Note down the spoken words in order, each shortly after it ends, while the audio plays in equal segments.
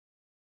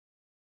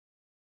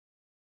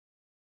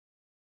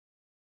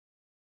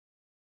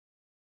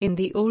In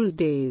the old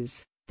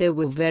days, there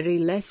were very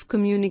less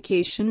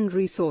communication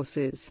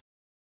resources.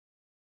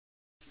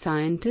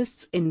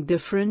 Scientists in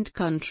different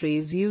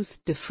countries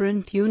used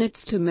different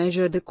units to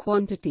measure the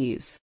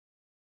quantities.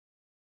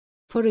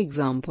 For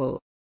example,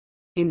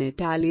 in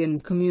Italian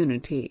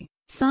community,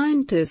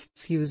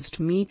 scientists used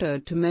meter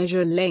to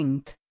measure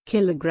length,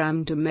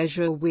 kilogram to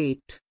measure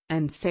weight,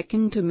 and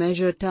second to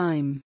measure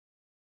time.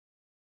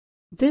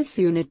 This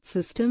unit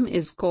system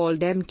is called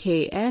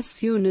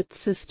Mks Unit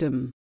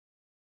System.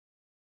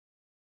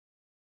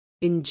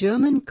 In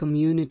German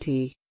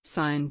community,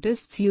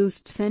 scientists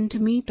used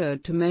centimeter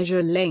to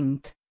measure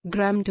length,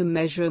 gram to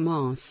measure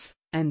mass,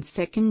 and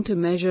second to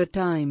measure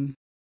time.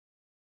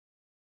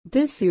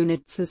 This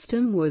unit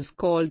system was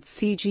called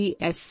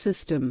CGS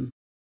system.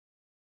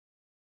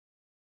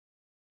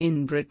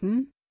 In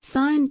Britain,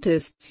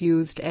 scientists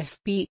used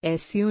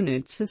FPS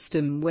unit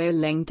system where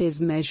length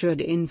is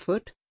measured in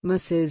foot,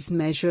 mass is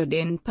measured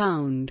in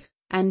pound,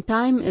 and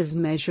time is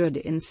measured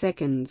in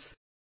seconds.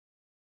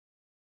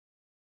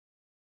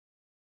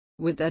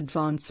 With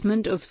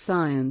advancement of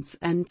science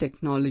and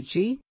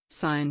technology,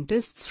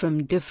 scientists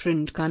from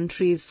different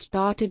countries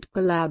started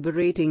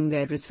collaborating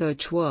their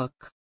research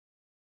work.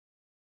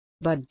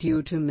 But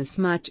due to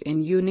mismatch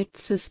in unit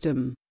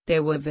system,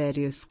 there were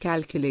various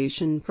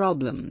calculation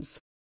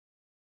problems.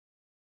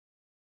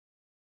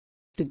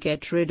 To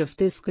get rid of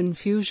this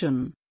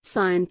confusion,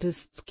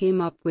 scientists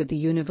came up with a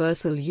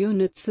universal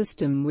unit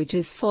system which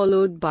is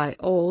followed by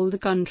all the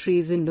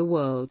countries in the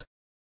world.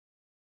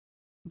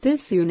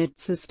 This unit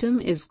system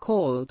is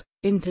called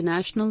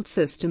International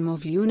System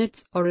of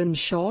Units, or in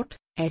short,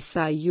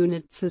 SI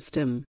unit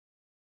system.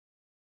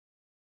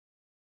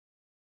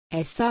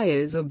 SI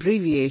is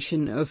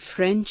abbreviation of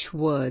French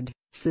word,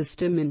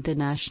 System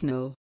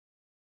International.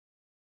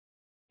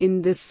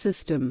 In this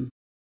system,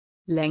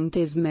 length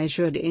is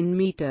measured in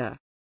meter,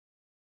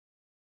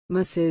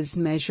 mass is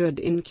measured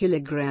in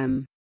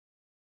kilogram,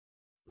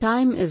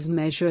 time is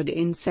measured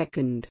in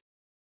second,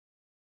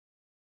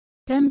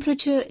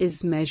 temperature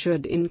is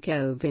measured in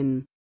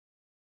Kelvin,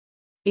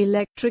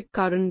 electric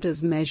current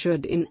is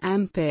measured in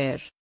ampere,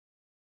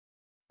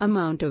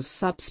 amount of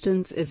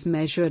substance is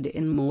measured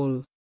in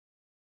mole,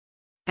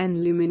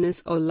 and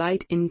luminous or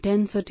light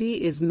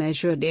intensity is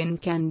measured in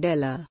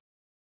candela.